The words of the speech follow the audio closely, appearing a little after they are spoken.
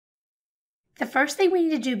The first thing we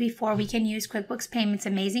need to do before we can use QuickBooks Payments'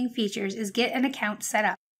 amazing features is get an account set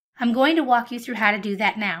up. I'm going to walk you through how to do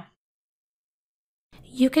that now.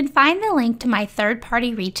 You can find the link to my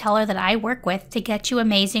third-party retailer that I work with to get you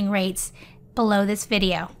amazing rates below this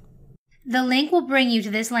video. The link will bring you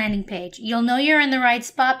to this landing page. You'll know you're in the right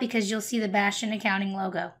spot because you'll see the Bastian accounting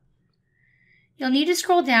logo. You'll need to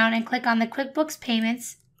scroll down and click on the QuickBooks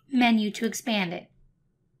Payments menu to expand it.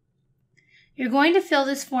 You're going to fill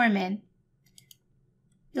this form in.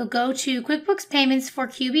 You'll go to QuickBooks Payments for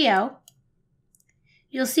QBO.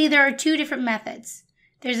 You'll see there are two different methods.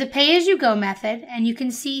 There's a pay-as-you-go method, and you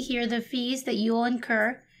can see here the fees that you will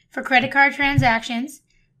incur for credit card transactions,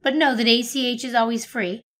 but know that ACH is always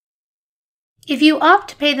free. If you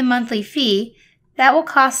opt to pay the monthly fee, that will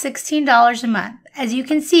cost $16 a month. As you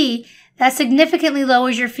can see, that significantly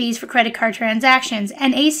lowers your fees for credit card transactions,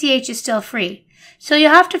 and ACH is still free. So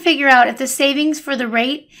you'll have to figure out if the savings for the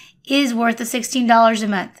rate is worth the $16 a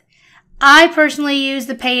month. I personally use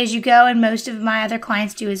the pay-as-you-go, and most of my other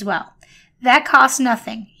clients do as well. That costs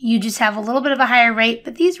nothing. You just have a little bit of a higher rate,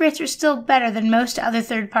 but these rates are still better than most other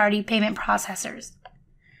third-party payment processors.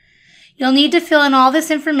 You'll need to fill in all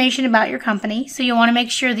this information about your company, so you'll want to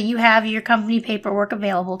make sure that you have your company paperwork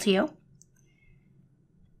available to you.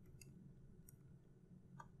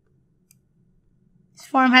 This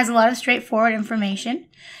form has a lot of straightforward information.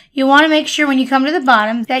 You'll want to make sure when you come to the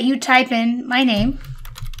bottom that you type in my name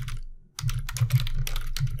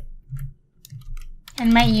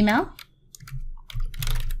and my email.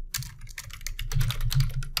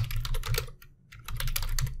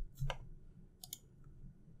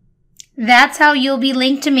 That's how you'll be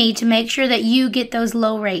linked to me to make sure that you get those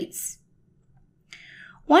low rates.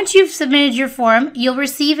 Once you've submitted your form, you'll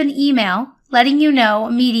receive an email letting you know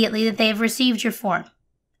immediately that they've received your form.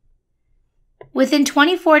 Within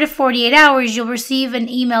 24 to 48 hours, you'll receive an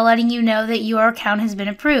email letting you know that your account has been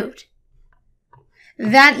approved.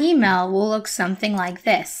 That email will look something like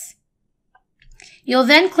this. You'll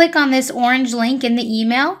then click on this orange link in the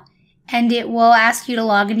email, and it will ask you to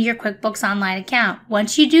log into your QuickBooks Online account.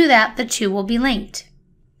 Once you do that, the two will be linked.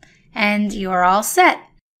 And you're all set.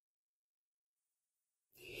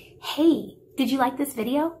 Hey, did you like this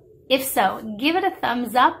video? If so, give it a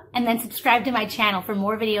thumbs up and then subscribe to my channel for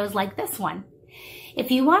more videos like this one. If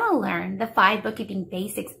you want to learn the 5 bookkeeping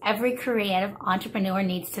basics every creative entrepreneur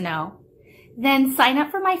needs to know, then sign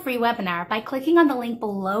up for my free webinar by clicking on the link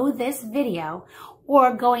below this video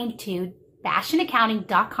or going to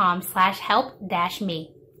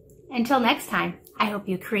bastianaccounting.com/help-me. Until next time, I hope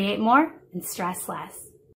you create more and stress less.